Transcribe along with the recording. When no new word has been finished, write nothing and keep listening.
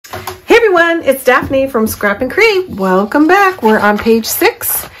everyone, it's Daphne from Scrap and Create. Welcome back. We're on page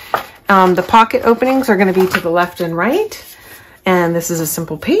 6. The pocket openings are going to be to the left and right. And this is a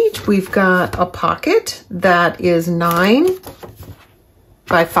simple page. We've got a pocket that is 9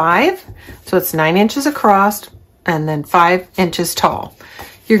 by 5. So it's 9 inches across and then 5 inches tall.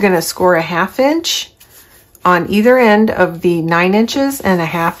 You're going to score a 1/2 inch on either end of the 9 inches and a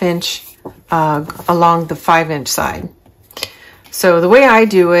 1/2 inch along the 5 inch side. So the way I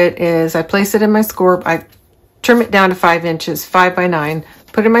do it is I place it in my score, I trim it down to 5 inches, 5 by 9,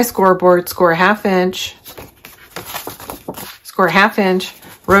 put it in my scoreboard, score a 1/2 inch, score a 1/2 inch,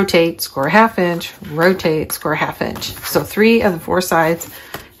 rotate, score a 1/2 inch, rotate, score a 1/2 inch. So 3 of the 4 sides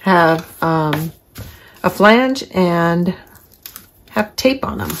have a flange and have tape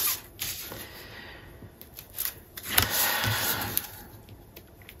on them.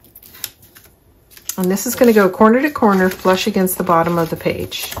 And this is going to go corner to corner, flush against the bottom of the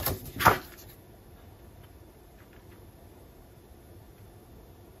page.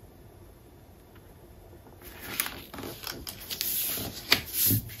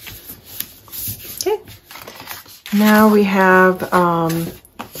 Okay. Now we have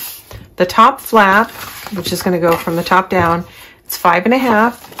the top flap, which is going to go from the top down. It's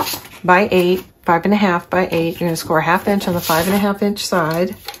 5.5 by 8, 5.5 by 8. You're going to score a 1/2 inch on the 5.5 inch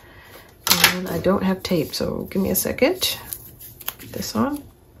side. And I don't have tape, so give me a second. Put this on.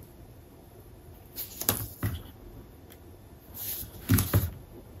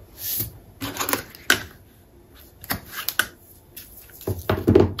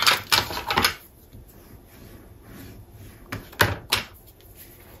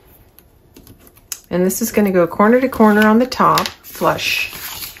 And this is going to go corner to corner on the top, flush.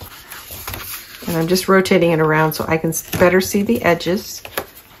 And I'm just rotating it around so I can better see the edges.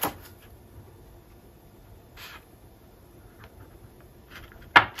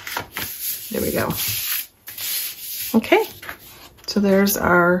 There we go. Okay, so there's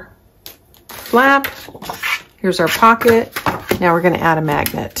our flap. Here's our pocket. Now we're going to add a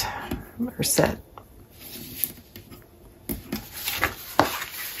magnet or set.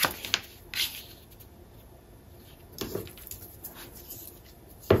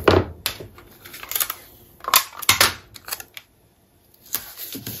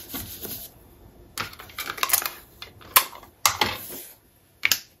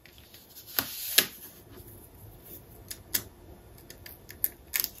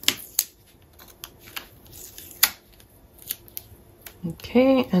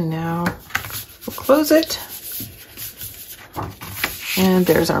 Okay, and now we'll close it. And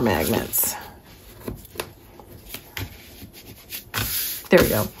there's our magnets. There we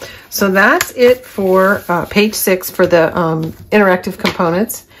go. So that's it for page 6 for the interactive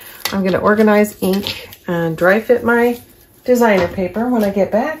components. I'm going to organize ink and dry fit my designer paper. When I get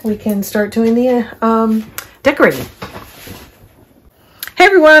back, we can start doing the decorating. Hey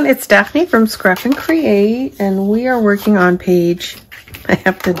everyone, it's Daphne from Scrap and Create, and we are working on page, I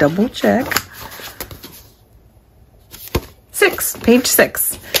have to double check, 6, page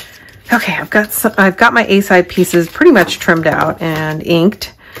 6. Okay, I've got my A-side pieces pretty much trimmed out and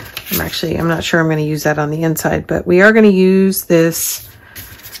inked. I'm not sure I'm going to use that on the inside, but we are going to use this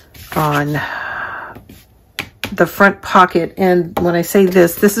on the front pocket. And when I say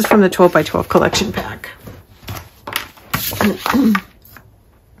this is from the 12 by 12 collection pack.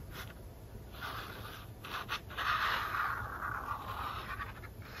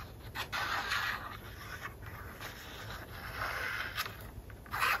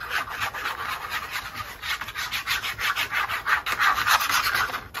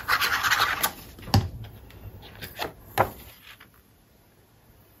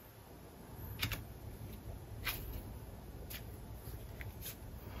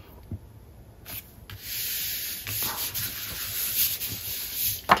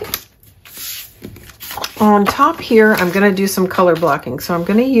 On top here, I'm going to do some color blocking. So I'm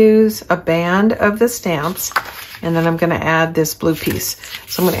going to use a band of the stamps, and then I'm going to add this blue piece.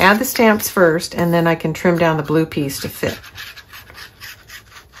 So I'm going to add the stamps first, and then I can trim down the blue piece to fit.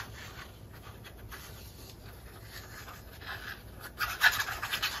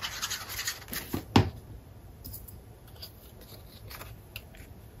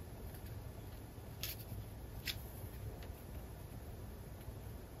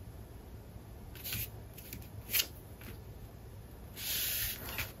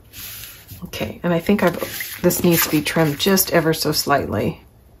 Okay, and I think this needs to be trimmed just ever so slightly.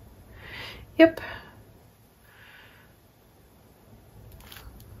 Yep.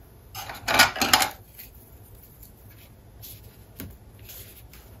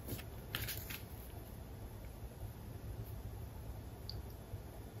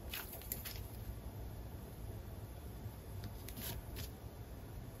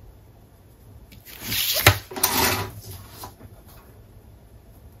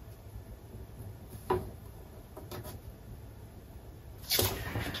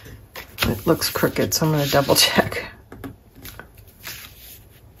 it looks crooked, so I'm going to double check.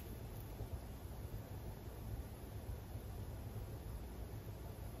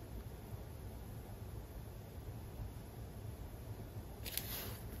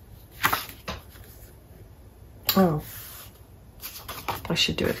 Oh, I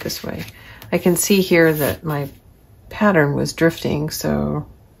should do it this way. I can see here that my pattern was drifting, so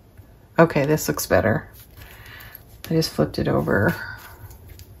okay, this looks better. I just flipped it over.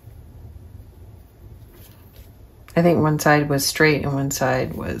 I think one side was straight and one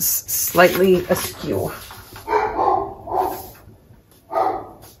side was slightly askew.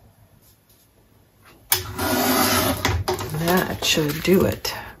 That should do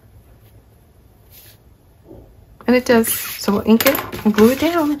it. And it does. So we'll ink it and glue it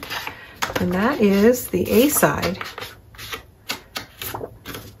down. And that is the A side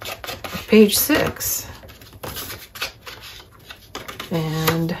of page 6.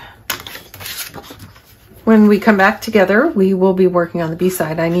 And when we come back together, we will be working on the B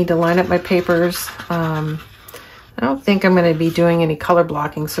side. I need to line up my papers. I don't think I'm going to be doing any color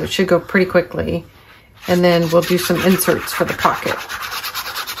blocking, so it should go pretty quickly. And then we'll do some inserts for the pocket.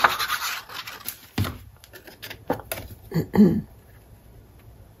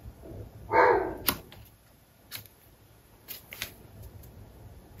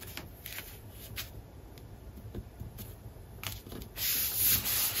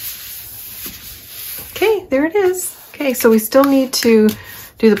 Okay, there it is. Okay, so we still need to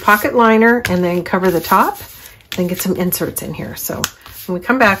do the pocket liner and then cover the top and get some inserts in here. So when we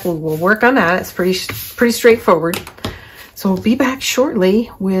come back, we'll work on that. It's pretty straightforward. So we'll be back shortly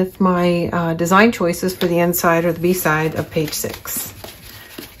with my design choices for the inside or the B side of page 6.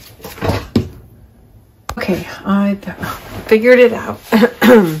 Okay, I figured it out.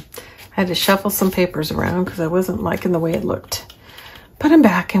 I had to shuffle some papers around because I wasn't liking the way it looked. But I'm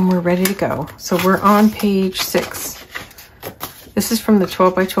back and we're ready to go. So we're on page 6. This is from the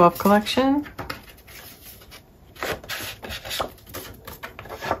 12 by 12 collection.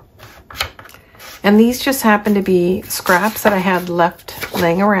 And these just happen to be scraps that I had left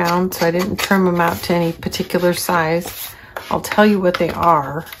laying around, so I didn't trim them out to any particular size. I'll tell you what they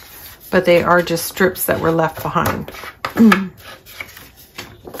are, but they are just strips that were left behind.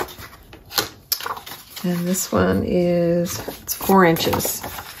 And this one is, it's 4 inches.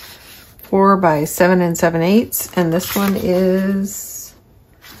 4 by 7 7/8, and this one is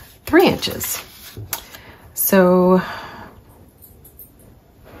 3 inches. So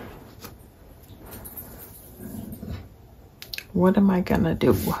what am I gonna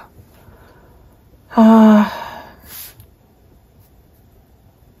do? So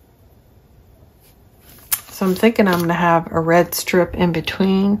I'm thinking I'm gonna have a red strip in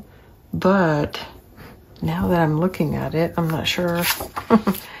between, but now that I'm looking at it, I'm not sure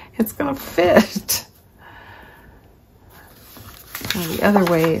it's gonna fit. Well, the other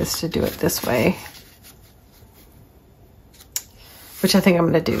way is to do it this way, which I think I'm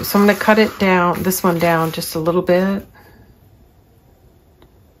gonna do. So I'm gonna cut it down, this one down just a little bit,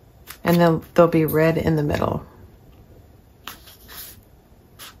 and then they'll be red in the middle.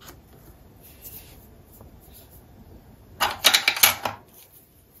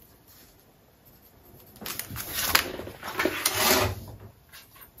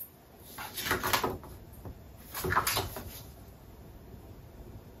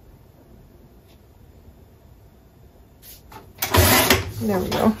 There we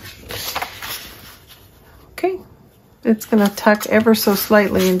go. Okay, it's going to tuck ever so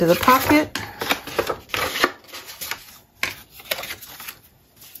slightly into the pocket.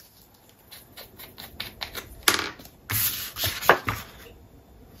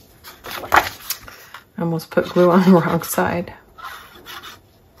 I almost put glue on the wrong side.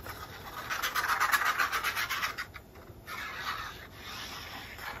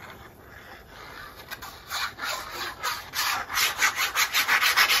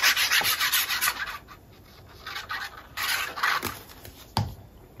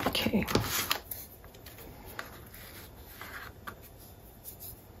 Okay.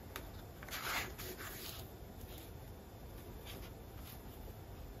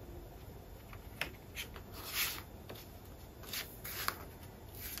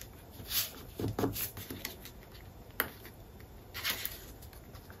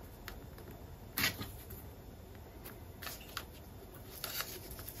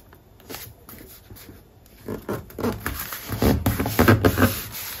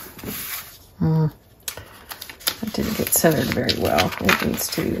 That didn't get centered very well. It needs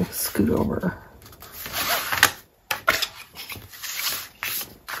to scoot over.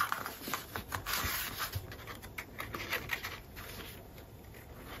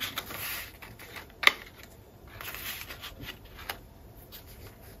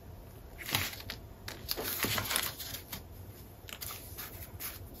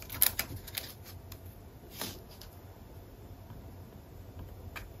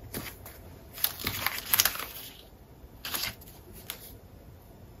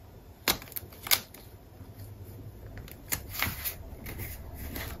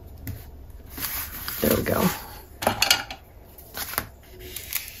 we go.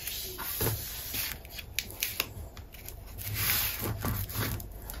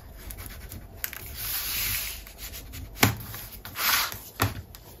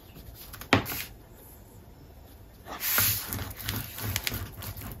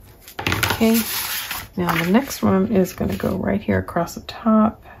 Okay, now the next one is going to go right here across the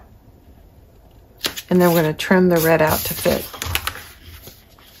top. And then we're going to trim the red out to fit.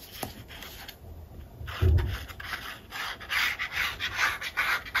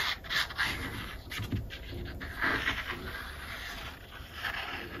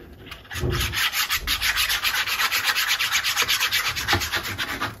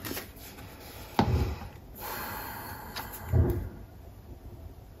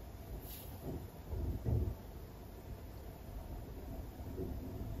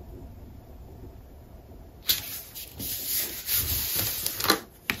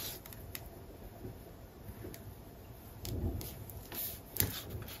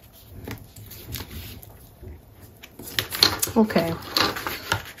 Okay.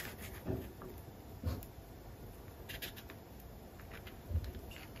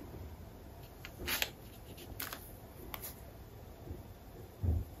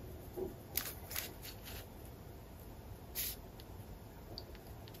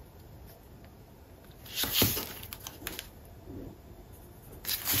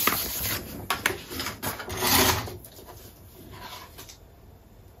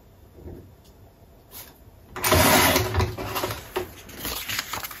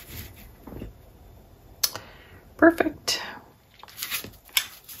 Perfect.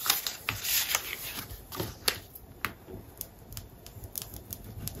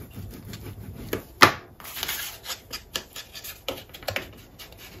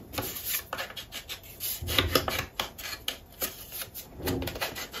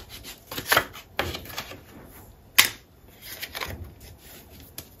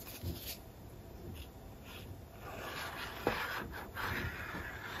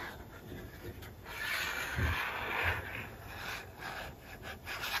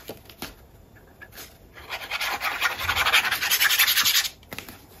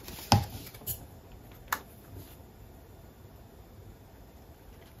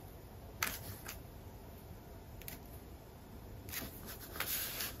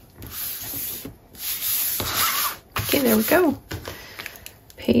 Okay, there we go.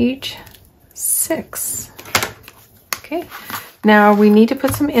 Page 6. Okay, now we need to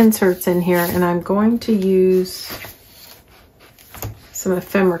put some inserts in here, and I'm going to use some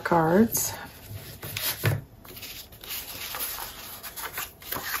ephemera cards.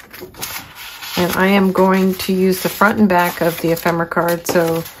 And I am going to use the front and back of the ephemera card.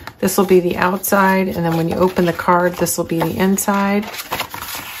 So this will be the outside, and then when you open the card, this will be the inside.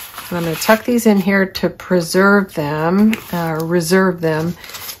 And I'm going to tuck these in here to preserve them, reserve them,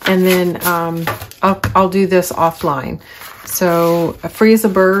 and then I'll do this offline. So a free as a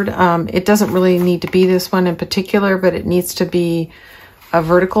bird, it doesn't really need to be this one in particular, but it needs to be a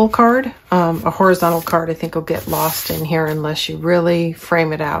vertical card. A horizontal card I think will get lost in here unless you really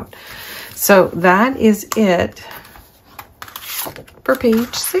frame it out. So that is it for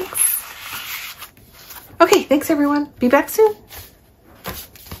page 6. Okay, thanks everyone. Be back soon.